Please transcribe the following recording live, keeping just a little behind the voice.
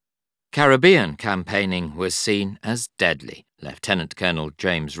Caribbean campaigning was seen as deadly. Lieutenant Colonel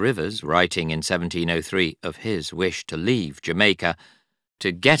James Rivers, writing in 1703 of his wish to leave Jamaica,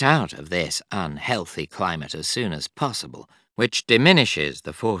 to get out of this unhealthy climate as soon as possible, which diminishes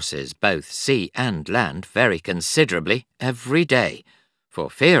the forces both sea and land very considerably every day. For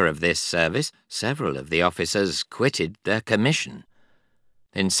fear of this service, several of the officers quitted their commission.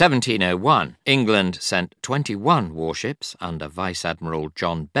 In 1701, England sent 21 warships under Vice Admiral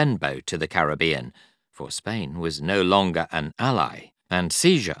John Benbow to the Caribbean, for Spain was no longer an ally, and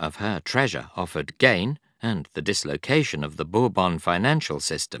seizure of her treasure offered gain and the dislocation of the Bourbon financial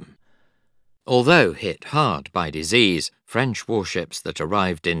system. Although hit hard by disease, French warships that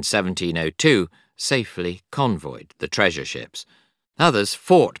arrived in 1702 safely convoyed the treasure ships. Others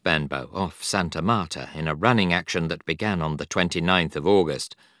fought Benbow off Santa Marta in a running action that began on the 29th of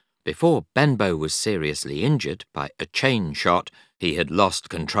August. Before Benbow was seriously injured by a chain shot, he had lost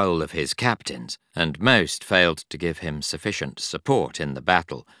control of his captains, and most failed to give him sufficient support in the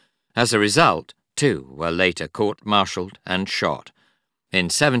battle. As a result, 2 were later court-martialed and shot. In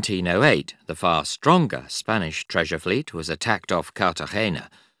 1708, the far stronger Spanish treasure fleet was attacked off Cartagena.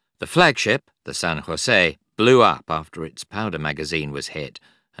 The flagship, the San Jose, blew up after its powder magazine was hit,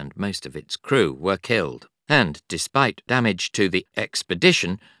 and most of its crew were killed. And despite damage to the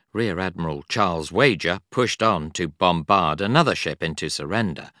expedition, Rear Admiral Charles Wager pushed on to bombard another ship into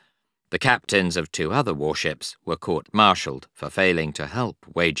surrender. The captains of 2 other warships were court-martialed for failing to help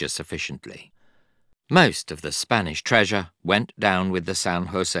Wager sufficiently. Most of the Spanish treasure went down with the San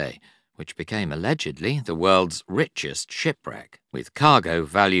Jose, which became allegedly the world's richest shipwreck, with cargo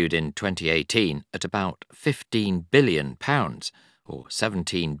valued in 2018 at about £15 billion, or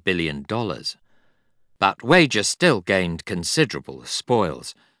 $17 billion. But Wager still gained considerable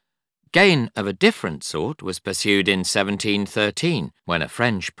spoils. Gain of a different sort was pursued in 1713, when a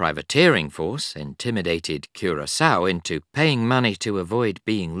French privateering force intimidated Curaçao into paying money to avoid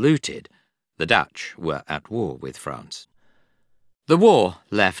being looted. The Dutch were at war with France. The war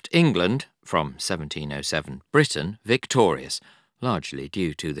left England, from 1707 Britain, victorious, largely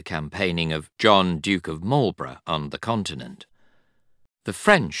due to the campaigning of John, Duke of Marlborough, on the continent. The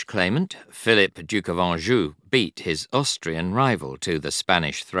French claimant, Philip, Duke of Anjou, beat his Austrian rival to the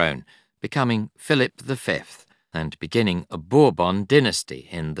Spanish throne, becoming Philip V and beginning a Bourbon dynasty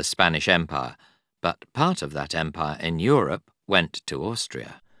in the Spanish Empire, but part of that empire in Europe went to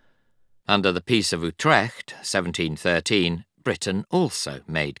Austria. Under the Peace of Utrecht, 1713, Britain also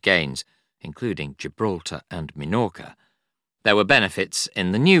made gains, including Gibraltar and Minorca. There were benefits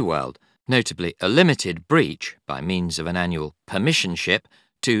in the New World, notably a limited breach, by means of an annual permission ship,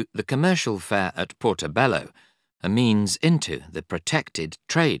 to the commercial fair at Portobello, a means into the protected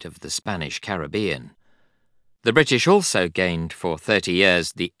trade of the Spanish Caribbean. The British also gained for 30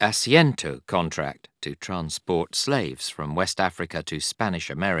 years the Asiento contract to transport slaves from West Africa to Spanish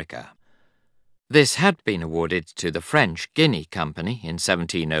America. This had been awarded to the French Guinea Company in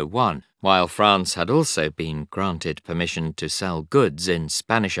 1701, while France had also been granted permission to sell goods in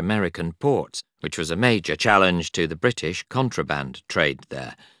Spanish-American ports, which was a major challenge to the British contraband trade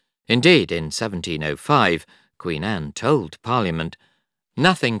there. Indeed, in 1705, Queen Anne told Parliament,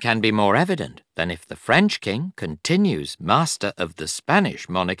 "Nothing can be more evident than if the French king continues master of the Spanish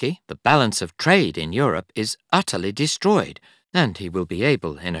monarchy, the balance of trade in Europe is utterly destroyed, and he will be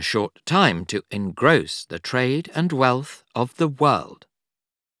able in a short time to engross the trade and wealth of the world."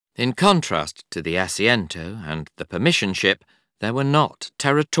 In contrast to the Asiento and the permission ship, there were not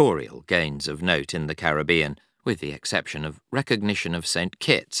territorial gains of note in the Caribbean, with the exception of recognition of St.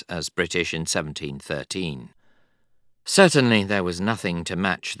 Kitts as British in 1713. Certainly there was nothing to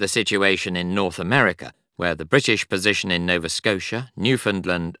match the situation in North America, where the British position in Nova Scotia,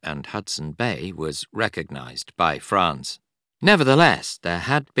 Newfoundland, and Hudson Bay was recognized by France. Nevertheless, there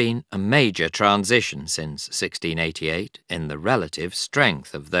had been a major transition since 1688 in the relative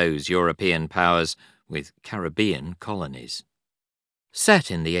strength of those European powers with Caribbean colonies.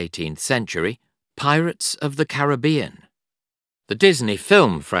 Set in the 18th century, Pirates of the Caribbean. The Disney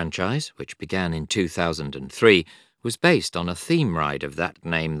film franchise, which began in 2003, was based on a theme ride of that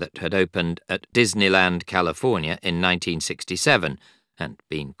name that had opened at Disneyland, California in 1967 and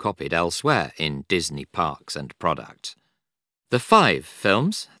been copied elsewhere in Disney parks and products. The 5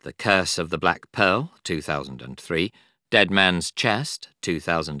 films, The Curse of the Black Pearl, 2003, Dead Man's Chest,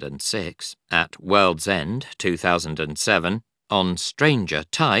 2006, At World's End, 2007, On Stranger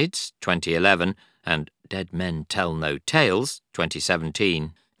Tides, 2011, and Dead Men Tell No Tales,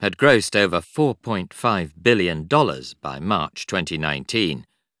 2017, had grossed over $4.5 billion by March 2019,